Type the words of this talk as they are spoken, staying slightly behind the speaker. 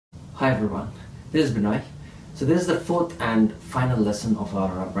Hi everyone, this is Binoy. So this is the fourth and final lesson of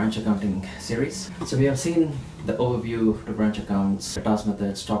our branch accounting series. So we have seen the overview to branch accounts, the task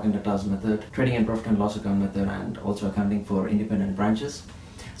method, stock and the task method, trading and profit and loss account method, and also accounting for independent branches.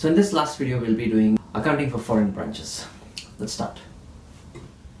 So in this last video we'll be doing accounting for foreign branches. Let's start.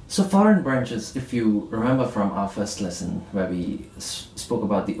 So foreign branches, if you remember from our first lesson where we spoke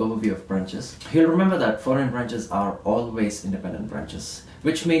about the overview of branches, you'll remember that foreign branches are always independent branches,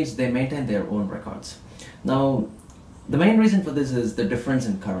 which means they maintain their own records. Now, the main reason for this is the difference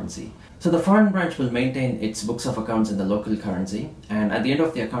in currency. So the foreign branch will maintain its books of accounts in the local currency, and at the end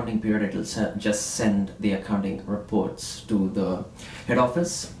of the accounting period it will just send the accounting reports to the head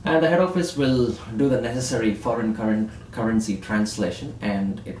office, and the head office will do the necessary foreign currency translation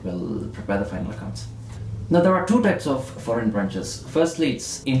and it will prepare the final accounts. Now there are two types of foreign branches. Firstly,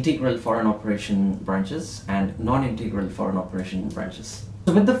 it's integral foreign operation branches and non-integral foreign operation branches.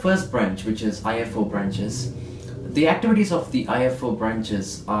 So with the first branch, which is IFO branches, the activities of the IFO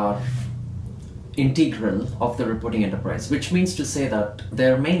branches are integral of the reporting enterprise, which means to say that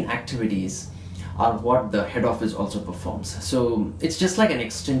their main activities are what the head office also performs. So it's just like an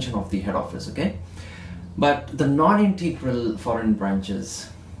extension of the head office, okay? But the non-integral foreign branches,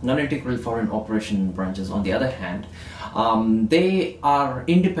 non-integral foreign operation branches, on the other hand, they are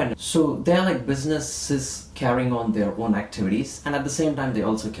independent. So they are like businesses carrying on their own activities, and at the same time they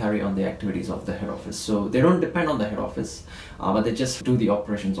also carry on the activities of the head office. So they don't depend on the head office, but they just do the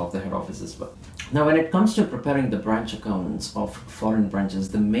operations of the head office as well. Now when it comes to preparing the branch accounts of foreign branches,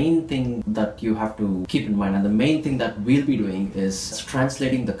 the main thing that you have to keep in mind, and the main thing that we'll be doing, is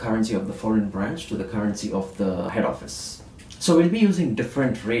translating the currency of the foreign branch to the currency of the head office. So we'll be using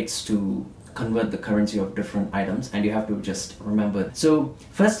different rates to convert the currency of different items, and you have to just remember. So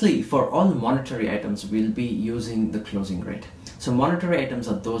firstly, for all monetary items, we'll be using the closing rate. So monetary items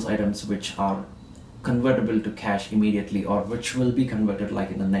are those items which are convertible to cash immediately, or which will be converted like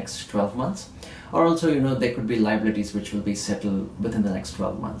in the next 12 months. Or also, there could be liabilities which will be settled within the next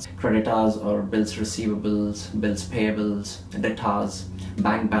 12 months. Creditors or bills receivables, bills payables, debtors,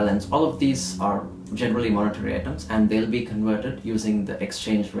 bank balance, all of these are generally monetary items, and they'll be converted using the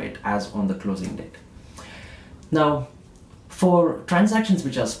exchange rate as on the closing date. Now, for transactions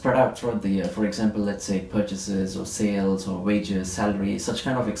which are spread out throughout the year, for example, let's say purchases or sales or wages, salary, such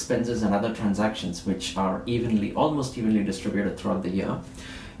kind of expenses and other transactions which are almost evenly distributed throughout the year,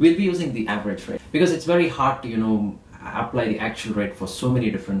 we'll be using the average rate, because it's very hard to apply the actual rate for so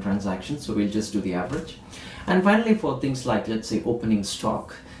many different transactions, so we'll just do the average. And finally, for things like, let's say, opening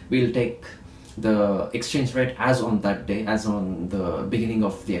stock, we'll take the exchange rate as on that day, as on the beginning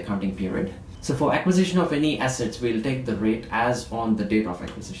of the accounting period. So for acquisition of any assets, we'll take the rate as on the date of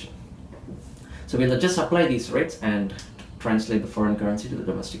acquisition. So we'll just apply these rates and translate the foreign currency to the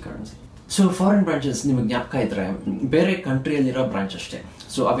domestic currency. So foreign branches, ನಿಮಗೆ ಜ್ಞಾಪಕ ಇದ್ರೆ ಬೇರೆ ಕಂಟ್ರಿಯಲ್ಲಿರೋ branch ಅಷ್ಟೇ.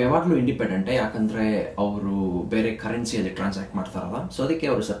 So ಅವು ಯಾವಾಗಲೂ ಇಂಡಿಪೆಂಡೆಂಟೇ, ಯಾಕಂದರೆ ಅವರು ಬೇರೆ ಕರೆನ್ಸಿಯಲ್ಲಿ ಟ್ರಾನ್ಸಾಕ್ಟ್ ಮಾಡ್ತಾರಲ್ಲ, ಸೊ ಅದಕ್ಕೆ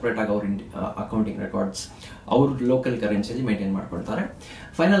ಅವರು ಸಪ್ರೇಟಾಗಿ ಅವ್ರ ಅಕೌಂಟಿಂಗ್ ರೆಕಾರ್ಡ್ಸ್ ಅವ್ರ ಲೋಕಲ್ ಕರೆನ್ಸಿಯಲ್ಲಿ ಮೇಂಟೈನ್ ಮಾಡ್ಕೊಳ್ತಾರೆ.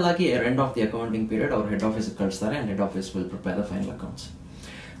 ಫೈನಲ್ ಆಗಿ end of the accounting period ಅವ್ರು ಹೆಡ್ ಆಫೀಸ್ಗೆ ಕಳಿಸ್ತಾರೆ, and head office will prepare the final accounts.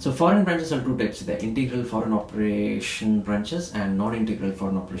 So foreign branches are two types there: integral foreign operation branches and non-integral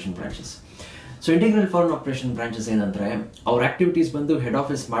foreign operation branches. So integral foreign operation branches ಏನಂದ್ರೆ ಅವ್ರ activities ಬಂದು head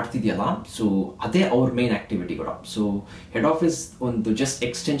office ಮಾಡ್ತಿದೆಯಲ್ಲ, so ಅದೇ ಅವ್ರ main activity ಕೂಡ. So head office ಒಂದು just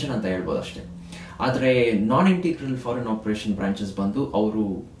extension ಅಂತ ಹೇಳ್ಬೋದು ಅಷ್ಟೇ. ಆದರೆ ನಾನ್ ಇಂಟಿಗ್ರಲ್ ಫಾರಿನ್ ಆಪರೇಷನ್ ಬ್ರಾಂಚಸ್ ಬಂದು ಅವರು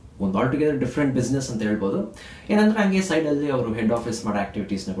ಒಂದು ಆಲ್ಟುಗೆದರ್ ಡಿಫ್ರೆಂಟ್ ಬಿಸ್ನೆಸ್ ಅಂತ ಹೇಳ್ಬೋದು. ಏನಂದ್ರೆ ಹಂಗೆ ಸೈಡಲ್ಲಿ ಅವರು ಹೆಡ್ ಆಫೀಸ್ ಮಾಡೋ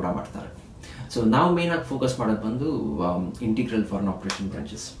ಆಕ್ಟಿವಿಟೀಸ್ನ ಕೂಡ ಮಾಡ್ತಾರೆ. ಸೊ ನಾವು ಮೇನ್ ಆಗಿ ಫೋಕಸ್ ಮಾಡೋದು ಬಂದು integral foreign operation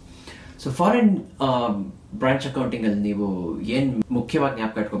branches. So foreign branch accounting ಅಲ್ಲಿ ನೀವು ಏನು ಮುಖ್ಯವಾಗಿ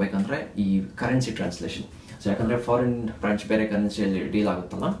ಜ್ಞಾಪಕ ಇಟ್ಕೋಬೇಕಂದ್ರೆ ಈ ಕರೆನ್ಸಿ ಟ್ರಾನ್ಸ್ಲೇಷನ್. ಸೊ ಯಾಕಂದ್ರೆ ಫಾರಿನ್ ಬ್ರಾಂಚ್ ಬೇರೆ ಕರೆನ್ಸಿಯಲ್ಲಿ ಡೀಲ್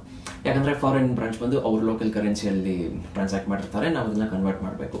ಆಗುತ್ತಲ್ಲ, ಯಾಕಂದ್ರೆ ಫಾರಿನ್ ಬ್ರಾಂಚ್ ಬಂದು ಅವ್ರ ಲೋಕಲ್ ಕರೆನ್ಸಿಯಲ್ಲಿ ಟ್ರಾನ್ಸಾಕ್ಟ್ ಮಾಡಿರ್ತಾರೆ, ನಾವು ಅದನ್ನ ಕನ್ವರ್ಟ್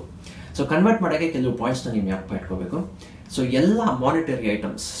ಮಾಡಬೇಕು. ಸೊ ಕನ್ವರ್ಟ್ ಮಾಡೋಕ್ಕೆ ಕೆಲವು ಪಾಯಿಂಟ್ಸ್ನ ನೀವು ಜ್ಞಾಪಕ ಇಟ್ಕೋಬೇಕು. ಸೊ ಎಲ್ಲ monetary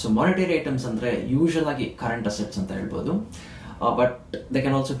items, so monetary items ಅಂದರೆ ಯೂಶಲ್ ಆಗಿ ಕರೆಂಟ್ ಅಸೆಟ್ಸ್ ಅಂತ ಹೇಳ್ಬೋದು. But they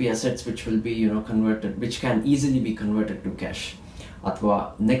can also be assets which will be converted, which can easily be converted to cash. ಅಥವಾ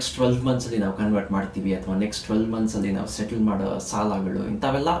ನೆಕ್ಸ್ಟ್ 12 ಮಂತ್ಸಲ್ಲಿ ನಾವು ಕನ್ವರ್ಟ್ ಮಾಡ್ತೀವಿ, ಅಥವಾ ನೆಕ್ಸ್ಟ್ 12 ಮಂತ್ಸಲ್ಲಿ ನಾವು ಸೆಟಲ್ ಮಾಡೋ ಸಾಲಗಳು,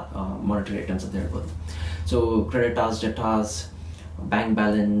 ಇಂಥವೆಲ್ಲ ಮಾನಿಟರಿ ಐಟಮ್ಸ್ ಅಂತ ಹೇಳ್ಬೋದು. So creditors, ಡೆಟಾರ್ಸ್, bank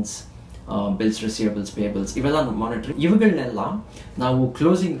balance, bills receivables, payables, ಇವೆಲ್ಲ ಮಾನಿಟರಿ. ಇವುಗಳನ್ನೆಲ್ಲ ನಾವು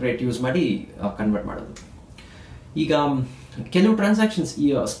ಕ್ಲೋಸಿಂಗ್ ರೇಟ್ ಯೂಸ್ ಮಾಡಿ ಕನ್ವರ್ಟ್ ಮಾಡೋದು. ಈಗ ಕೆಲವು ಟ್ರಾನ್ಸಾಕ್ಷನ್ಸ್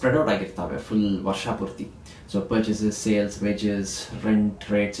ಸ್ಪ್ರೆಡ್ ಔಟ್ ಆಗಿರ್ತವೆ ಫುಲ್ ವರ್ಷ ಪೂರ್ತಿ. So purchases, sales, wages, rent,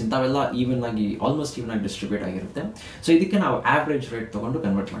 rates ಇಂಥವೆಲ್ಲ ಆಲ್ಮೋಸ್ಟ್ ಈವನ್ ಆಗಿ ಡಿಸ್ಟ್ರಿಬ್ಯೂಟ್ ಆಗಿರುತ್ತೆ. ಸೊ ಇದಕ್ಕೆ ನಾವು ಆವ್ರೇಜ್ ರೇಟ್ ತೊಗೊಂಡು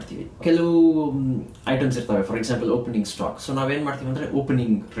ಕನ್ವರ್ಟ್ ಮಾಡ್ತೀವಿ. ಕೆಲವು ಐಟಮ್ಸ್ ಇರ್ತವೆ, for example opening stock. So ನಾವೇನು ಮಾಡ್ತೀವಿ ಅಂದರೆ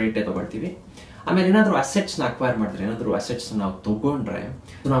ಓಪನಿಂಗ್ ರೇಟೇ ತೊಗೊಳ್ತೀವಿ. ಆಮೇಲೆ ಏನಾದರೂ ಅಸೆಟ್ಸ್ನ ಅಕ್ವೈರ್ ಮಾಡಿದ್ರೆ, ಏನಾದರೂ ಅಸೆಟ್ಸ್ನ ನಾವು ತೊಗೊಂಡ್ರೆ,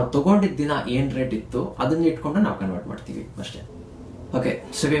 ನಾವು ತೊಗೊಂಡಿದ್ದ ದಿನ ಏನು ರೇಟ್ ಇತ್ತು ಅದನ್ನ ಇಟ್ಕೊಂಡು ನಾವು ಕನ್ವರ್ಟ್ ಮಾಡ್ತೀವಿ ಅಷ್ಟೇ. Okay,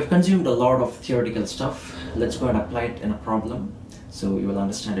 so we have consumed a lot of theoretical stuff. Let's go and apply it in a problem so you will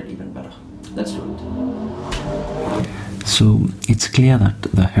understand it even better. Let's do it. So it's clear that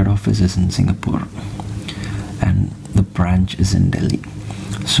the head office is in Singapore and the branch is in Delhi.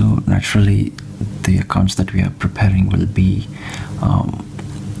 So naturally the accounts that we are preparing will be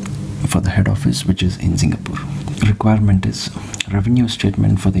for the head office, which is in Singapore. Requirement is revenue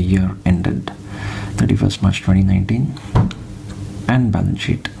statement for the year ended 31st March 2019 and balance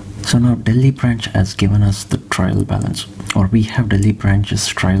sheet. So now Delhi branch has given us the trial balance, or we have Delhi branch's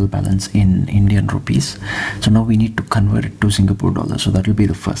trial balance in Indian rupees. So now we need to convert it to Singapore dollars. So that will be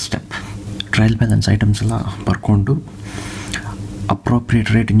the first step. Trial balance items alla barkondu appropriate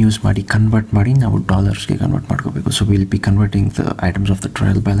rate use ಮಾಡಿ convert ಮಾಡಿ ನಾವು ಡಾಲರ್ಸ್ಗೆ convert ಮಾಡ್ಕೋಬೇಕು. So will be converting the items of the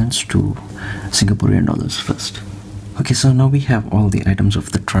trial balance to Singaporean dollars first. Okay, so now we have all the items of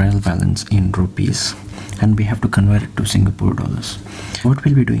the trial balance in rupees and we have to convert it to Singapore dollars. What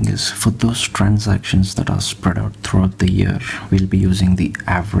we'll be doing is, for those transactions that are spread out throughout the year, we'll be using the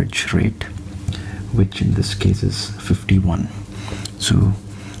average rate, which in this case is 51. So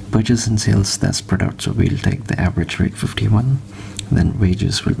purchase and sales, they're spread out, so we'll take the average rate 51, then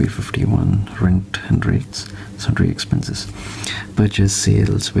wages will be 51, rent and rates, sundry expenses, purchase,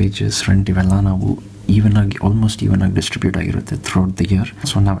 sales, wages, rent ಇವೆಲ್ಲ ನಾವು even almost even distribute ಆಗಿರುತ್ತೆ throughout the year.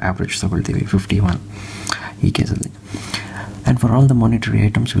 So ನಾವು average ತಗೊಳ್ತೀವಿ 51 ಈ ಕೇಸಲ್ಲಿ. And for all the monetary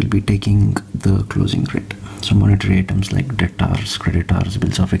items we'll be taking the closing rate. So monetary items like debtors, creditors,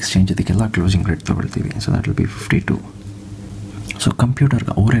 bills of exchange, ಇದಕ್ಕೆಲ್ಲ closing rate ತಗೊಳ್ತೀವಿ. So that will be 52. So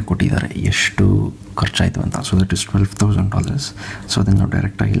ಕಂಪ್ಯೂಟರ್ಗೆ ಅವರೇ ಕೊಟ್ಟಿದ್ದಾರೆ ಎಷ್ಟು ಖರ್ಚಾಯಿತು ಅಂತ. So that is $12,000. ಸೊ ಅದನ್ನು ನಾವು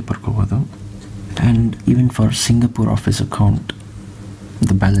ಡೈರೆಕ್ಟಾಗಿ ಇಲ್ಲಿ ಬರ್ಕೋಬೋದು. And even for Singapore office account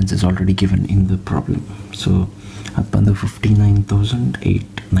the balance is already given in the problem. So ಅದು ಬಂದು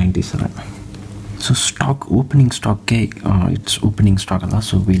 59,897. ಸೊ ಸ್ಟಾಕ್ ಓಪನಿಂಗ್ ಸ್ಟಾಕ್ಗೆ ಇಟ್ಸ್ ಓಪನಿಂಗ್ ಸ್ಟಾಕ್ ಅಲ್ಲ.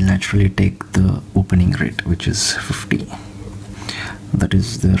 So will naturally take the opening rate which is 50. That is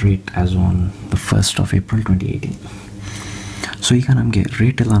the rate as on the 1st of April 2018. So ಈಗ ನಮಗೆ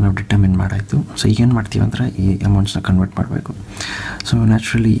rate ಎಲ್ಲ ನಾವು determine ಮಾಡಾಯಿತು. So ಈಗೇನು ಮಾಡ್ತೀವಿ ಅಂದರೆ ಈ ಅಮೌಂಟ್ಸ್ನ ಕನ್ವರ್ಟ್ ಮಾಡಬೇಕು. ಸೊ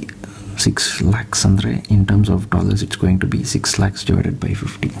ನ್ಯಾಚುರಲಿ 6 lakhs ಅಂದರೆ in terms of dollars it's going to B 6 lakhs divided by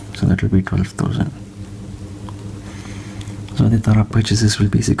 50. So that will be 12,000. So ಅದೇ ಥರ purchases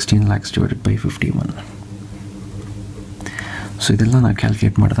will be 16 lakhs divided by 51. So ಇದೆಲ್ಲ ನಾವು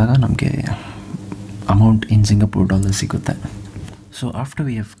ಕ್ಯಾಲ್ಕುಲೇಟ್ ಮಾಡಿದಾಗ ನಮಗೆ ಅಮೌಂಟ್ ಇನ್ ಸಿಂಗಪೂರ್ ಡಾಲರ್ ಸಿಗುತ್ತೆ. So after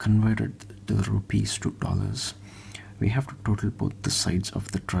we have converted the rupees to dollars, we have to total both the sides of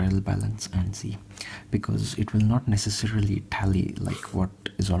the trial balance and see, because it will not necessarily tally like what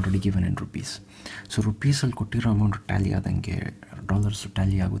is already given in rupees. So rupees ಅಲ್ಲಿ ಕೊಟ್ಟಿರೋ amount Tally ಆದಂಗೆ dollars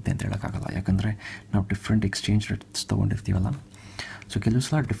Tally ಆಗುತ್ತೆ ಅಂತ ಹೇಳೋಕ್ಕಾಗಲ್ಲ, ಯಾಕಂದರೆ ನಾವು different exchange rates ತೊಗೊಂಡಿರ್ತೀವಲ್ಲ. So ಕೆಲವು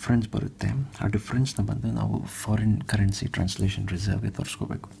ಸಲ ಡಿಫ್ರೆನ್ಸ್ ಬರುತ್ತೆ. ಆ ಡಿಫ್ರೆನ್ಸ್ನ ಬಂದು ನಾವು ಫಾರಿನ್ ಕರೆನ್ಸಿ ಟ್ರಾನ್ಸ್ಲೇಷನ್ ರಿಸರ್ವ್ಗೆ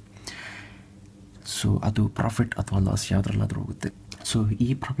ತೋರಿಸ್ಕೋಬೇಕು. ಸೊ ಅದು ಪ್ರಾಫಿಟ್ ಅಥವಾ ಲಾಸ್ ಯಾವುದ್ರಲ್ಲಾದರೂ ಹೋಗುತ್ತೆ. ಸೊ ಈ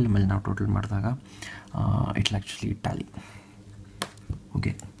ಪ್ರಾಬ್ಲಮಲ್ಲಿ ನಾವು ಟೋಟಲ್ ಮಾಡಿದಾಗ ಇಟ್ ಆ್ಯಕ್ಚುಲಿ ಟ್ಯಾಲಿ.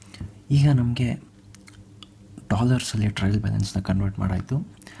 ಓಕೆ, ಈಗ ನಮಗೆ ಡಾಲರ್ಸಲ್ಲಿ ಟ್ರಯಲ್ ಬ್ಯಾಲೆನ್ಸ್ನ ಕನ್ವರ್ಟ್ ಮಾಡಾಯಿತು.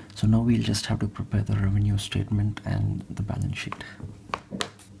 ಸೊ ನಾವು will just have to prepare the revenue statement and the balance sheet.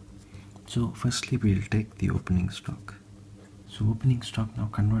 So firstly will take the opening stock. So opening stock ನಾವು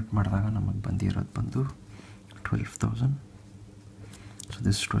convert ಮಾಡಿದಾಗ ನಮಗೆ ಬಂದಿರೋದು ಬಂದು 12,000. So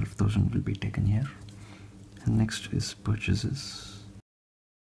this 12,000 will be taken here. And next is purchases.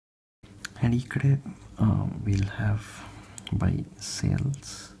 And here we'll have by sales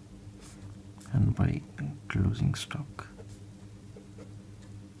and by closing stock.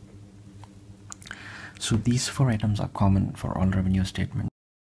 So these 4 items are common for all revenue statements.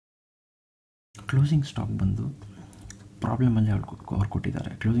 Closing stock bandu problem alli ಅವರು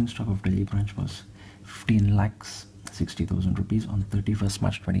ಕೊಟ್ಟಿದ್ದಾರೆ. Closing stock of Delhi branch was 15,60,000 rupees on 31st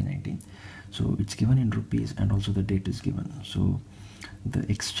March 2019. So it's given in rupees and also the date is given. So the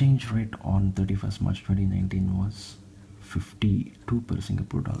exchange rate on 31st March 2019 was 52 per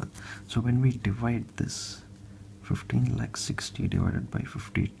Singapore dollar. So when we divide this 15,60,000 divided by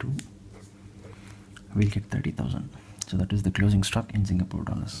 52, we'll get 30,000. So that is the closing stock in Singapore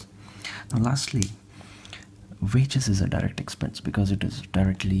dollars. Now lastly, wages is a direct expense because it is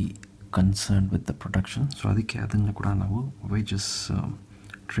directly concerned with the production. So ಅದಕ್ಕೆ ಅದನ್ನು ಕೂಡ ನಾವು wages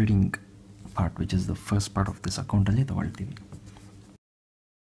trading part, which is the first part of this account ಅಲ್ಲಿ ತಗೊಳ್ತೀವಿ.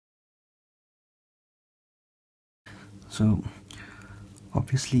 So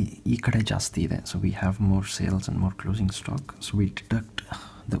obviously ಈ ಕಡೆ ಜಾಸ್ತಿ ಇದೆ. So we have more sales and more closing stock. So we deduct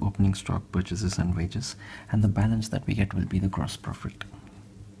the opening stock, purchases and wages, and the balance that we get will be the gross profit.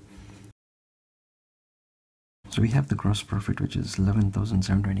 So we have the gross profit, which is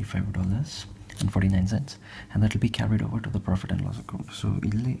 $11,725.49, and that will be carried over to the profit and loss account. So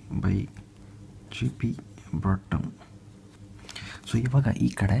illi by GP brought down. So ivaga ee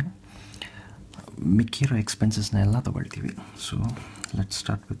kade ಮಿಕ್ಕಿರೋ ಎಕ್ಸ್ಪೆನ್ಸಸ್ನ ಎಲ್ಲ ತಗೊಳ್ತೀವಿ. So let's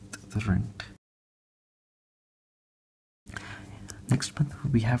start with the rent. Next ಬಂದು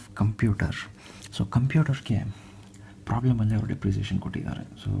we have computer. So ಕಂಪ್ಯೂಟರ್ಗೆ ಪ್ರಾಬ್ಲಮಲ್ಲೇ ಅವರು depreciation ಕೊಟ್ಟಿದ್ದಾರೆ.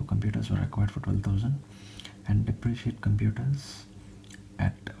 So computers var acquired for 12,000 and ಡೆಪ್ರಿಷಿಯೇಟ್ computers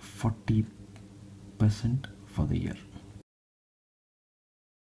at 40% for the year.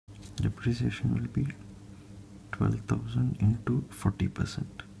 Depreciation will be 12,000 into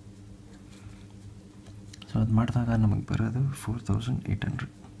 40%. So ಅದು ಮಾಡಿದಾಗ ನಮಗೆ ಬರೋದು 4,800.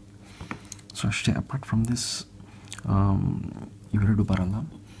 ಸೊ ಅಷ್ಟೇ. ಅಪಾರ್ಟ್ ಫ್ರಮ್ ದಿಸ್ ಇವೆರಡು ಬರಲ್ಲ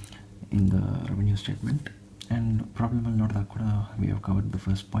in the revenue statement. And ಪ್ರಾಬ್ಲಮಲ್ಲಿ ನೋಡಿದಾಗ ಕೂಡ we have covered the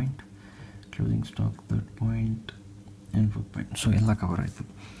first point, closing stock third point and fourth point. So ಎಲ್ಲ ಕವರ್ ಆಯಿತು.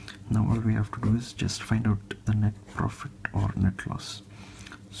 Now all we have to do is just find out the net profit or net loss.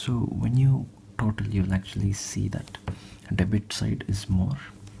 So when you total, you'll actually see that debit side is more.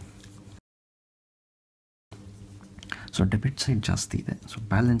 So debit side ಜಾಸ್ತಿ ಇದೆ. So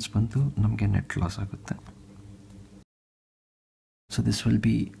balance ಬಂದು ನಮಗೆ net loss ಆಗುತ್ತೆ. So this will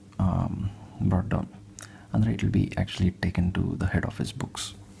be brought down. ಅಂದರೆ it will be actually taken to the head office books.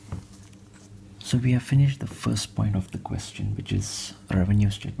 So we have finished the first point of the question, which is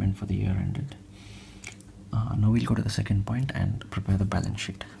revenue statement for the year ended. Now we'll go to the second point and prepare the balance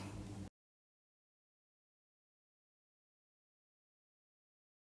sheet.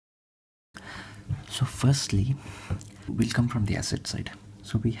 So firstly, we'll come from the asset side.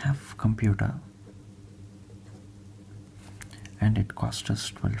 So we have computer and it cost us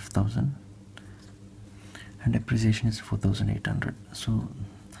 12,000 and depreciation is 4,800. So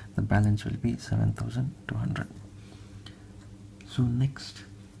the balance will be 7,200. So next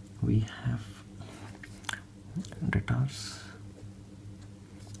we have debtors,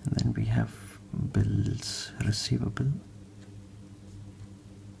 and then we have bills receivable,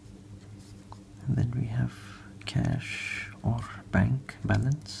 and then we have cash or bank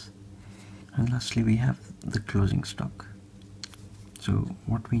balance, and lastly we have the closing stock. So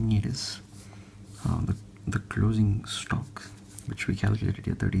what we need is the closing stock, which we calculated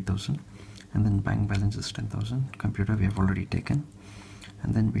here 30,000, and then bank balance is 10,000. Computer we have already taken, and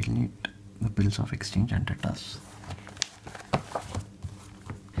then we'll need the bills of exchange and debtors.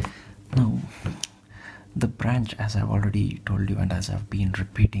 Now the branch, as I've already told you and as I've been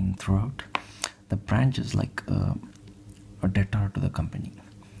repeating throughout, the branch is like a debtor to the company,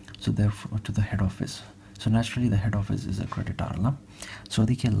 so therefore to the head office. So naturally the head office is a creditor ಅಲ್ಲ. So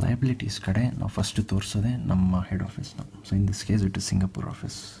ಅದಕ್ಕೆ liabilities ಕಡೆ ನಾವು first ತೋರಿಸೋದೆ ನಮ್ಮ head ಆಫೀಸ್ನ. So in this case it is Singapore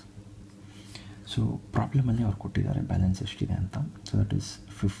office. So ಪ್ರಾಬ್ಲಮಲ್ಲಿ ಅವ್ರು ಕೊಟ್ಟಿದ್ದಾರೆ balance ಎಷ್ಟಿದೆ ಅಂತ. So that is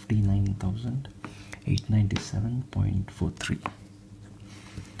 59,897.43.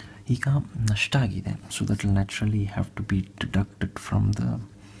 ಈಗ ನಷ್ಟ ಆಗಿದೆ. So that will naturally have to B deducted from the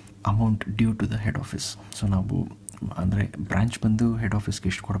amount due to the head office. So ನಾವು ಅಂದರೆ branch ಬಂದು ಹೆಡ್ ಆಫೀಸ್ಗೆ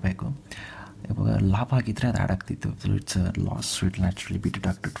ಎಷ್ಟು ಕೊಡಬೇಕು, ಇವಾಗ ಲಾಭ ಆಗಿದ್ದರೆ ಅದು ಆ್ಯಡ್ ಆಗ್ತಿತ್ತು. So it's a loss, so it naturally B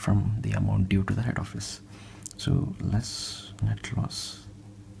deducted from the amount due to the head office. So less net loss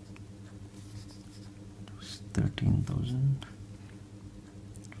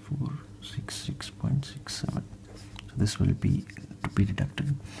 13,466.67. So this will be to be deducted.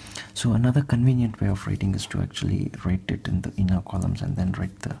 So another convenient way of writing is to actually write it in the inner columns and then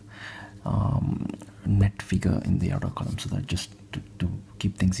write the net figure in the outer column, so that just to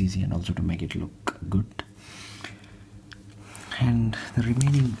keep things easy and also to make it look good. And the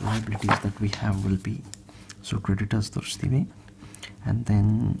remaining liabilities that we have will be, so creditors ತೋರಿಸ್ತೀವಿ, and then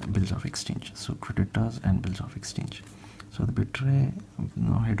bills of exchange. So creditors and bills of exchange. So the bitre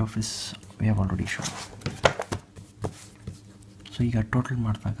head office we have already shown. So you got total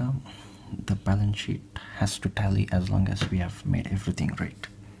ಮಾಡಿದಾಗ the balance sheet has to tally as long as we have made everything right.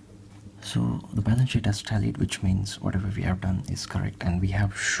 So the balance sheet has tallied, which means whatever we have done is correct, and we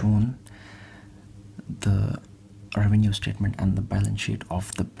have shown the revenue statement and the balance sheet of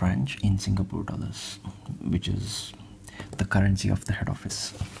the branch in Singapore dollars, which is the currency of the head office.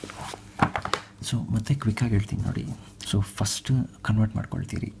 So ಮತ್ತೆ ಕ್ವಿಕ್ಕಾಗಿ ಹೇಳ್ತೀನಿ ನೋಡಿ. So first convert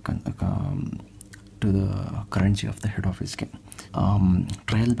ಮಾಡ್ಕೊಳ್ತೀರಿ to the currency of the head office ಗೆ.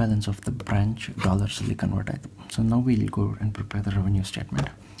 Trial balance of the branch ಡಾಲರ್ಸಲ್ಲಿ convert ಆಯಿತು. So now we'll go and prepare the revenue statement.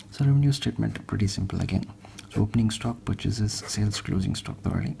 So revenue statement pretty simple again. So opening stock, purchases, sales, closing stock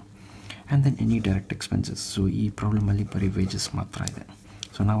ತಗೊಳ್ಳಿ, and then any direct expenses. So ಈ ಪ್ರಾಬ್ಲಮಲ್ಲಿ ಬರೀ wages ಮಾತ್ರ ಇದೆ.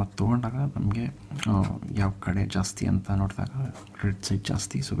 So ನಾವು ಅದು ತೊಗೊಂಡಾಗ ನಮಗೆ ಯಾವ ಕಡೆ ಜಾಸ್ತಿ ಅಂತ ನೋಡಿದಾಗ ಕ್ರೆಡಿಟ್ ಸೈಡ್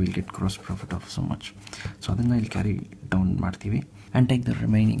ಜಾಸ್ತಿ, so will get gross profit of so much. So ಅದನ್ನು ಇಲ್ಲಿ ಕ್ಯಾರಿ ಡೌನ್ ಮಾಡ್ತೀವಿ. And take the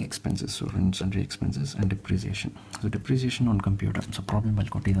remaining expenses, so rent sundry expenses and depreciation. So depreciation on computer, so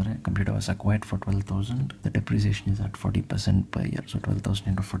ಪ್ರಾಬ್ಲಮಲ್ಲಿ ಕೊಟ್ಟಿದ್ದಾರೆ. Computer was acquired for 12,000, the depreciation is at 40% per year. So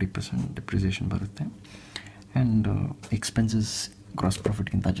 12,000 into 40% depreciation ಬರುತ್ತೆ. And expenses gross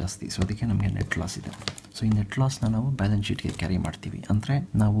ಪ್ರಾಫಿಟ್ಗಿಂತ ಜಾಸ್ತಿ, so ಅದಕ್ಕೆ ನಮಗೆ net loss ಇದೆ. So ಈ net ಲಾಸ್ನ ನಾವು balance ಶೀಟ್ಗೆ carry ಮಾಡ್ತೀವಿ. ಅಂದರೆ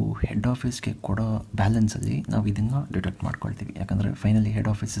ನಾವು ಹೆಡ್ ಆಫೀಸ್ಗೆ ಕೊಡೋ ಬ್ಯಾಲೆನ್ಸಲ್ಲಿ ನಾವು ಇದನ್ನು ಡಿಡಕ್ಟ್ ಮಾಡ್ಕೊಳ್ತೀವಿ. ಯಾಕಂದರೆ ಫೈನಲಿ ಹೆಡ್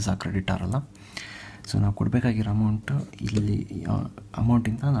ಆಫೀಸಸ್ ಆ ಕ್ರೆಡಿಟಾರ್ ಅಲ್ಲ. ಸೊ ನಾವು ಕೊಡಬೇಕಾಗಿರೋ ಅಮೌಂಟು ಇಲ್ಲಿ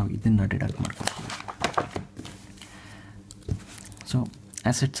ಅಮೌಂಟಿಂದ ನಾವು ಇದನ್ನು ಡಿಡಕ್ಟ್ ಮಾಡ್ಕೊಳ್ತೀವಿ. ಸೊ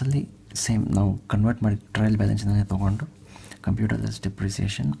ಆ್ಯಸೆಟ್ಸಲ್ಲಿ ಸೇಮ್ ನಾವು ಕನ್ವರ್ಟ್ ಮಾಡಿ ಟ್ರಯಲ್ ಬ್ಯಾಲೆನ್ಸ್ನೇ ತೊಗೊಂಡು ಕಂಪ್ಯೂಟರ್ಲೆಸ್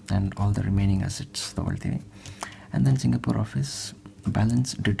depreciation and all the remaining assets ತೊಗೊಳ್ತೀವಿ. And then Singapore office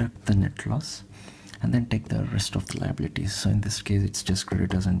balance deduct the net loss and then take the rest of the liabilities. So in this case it's just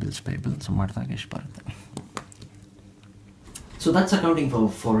creditors and bills payable. So ಮಾಡಿದಾಗ ಎಷ್ಟು ಬರುತ್ತೆ. So that's accounting for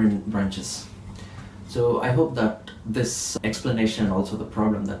foreign branches. So I hope that this explanation and also the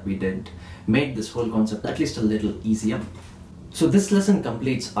problem that we did made this whole concept at least a little easier. So this lesson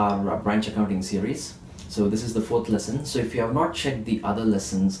completes our branch accounting series. So this is the 4th lesson. So if you have not checked the other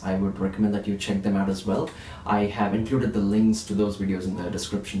lessons, I would recommend that you check them out as well. I have included the links to those videos in the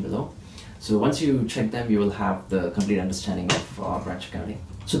description below. So once you check them, you will have the complete understanding of branch accounting.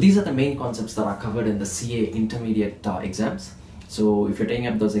 So these are the main concepts that are covered in the CA intermediate exams. So if you're taking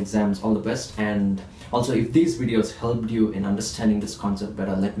up those exams, all the best. And also if these videos helped you in understanding this concept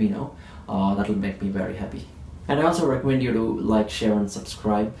better, let me know. That will make me very happy. And I also recommend you to like, share and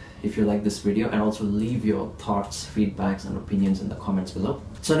subscribe if you like this video, and also leave your thoughts, feedbacks and opinions in the comments below.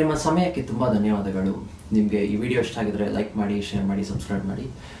 So ನಿಮ್ಮ ಸಮಯಕ್ಕೆ ತುಂಬ ಧನ್ಯವಾದಗಳು. ನಿಮಗೆ ಈ video ಇಷ್ಟ ಆಗಿದ್ರೆ like ಮಾಡಿ, share ಮಾಡಿ, ಸಬ್ಸ್ಕ್ರೈಬ್ ಮಾಡಿ.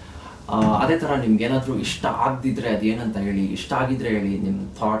 ಅದೇ ಥರ ನಿಮ್ಗೆ ಏನಾದರೂ ಇಷ್ಟ ಆಗದಿದ್ರೆ ಅದೇನಂತ ಹೇಳಿ, ಇಷ್ಟ ಆಗಿದ್ರೆ ಹೇಳಿ ನಿಮ್ಮ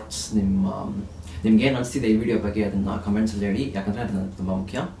ಥಾಟ್ಸ್, ನಿಮ್ಗೆ ಏನು ಅನಿಸ್ತಿದೆ ಈ ವಿಡಿಯೋ ಬಗ್ಗೆ ಅದನ್ನು ಕಮೆಂಟ್ಸಲ್ಲಿ ಹೇಳಿ, ಯಾಕಂದರೆ ಅದು ನನಗೆ ತುಂಬ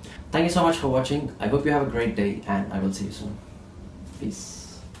ಮುಖ್ಯ. Thank you so much for watching. I hope you have a great day and I will see you soon. Piece.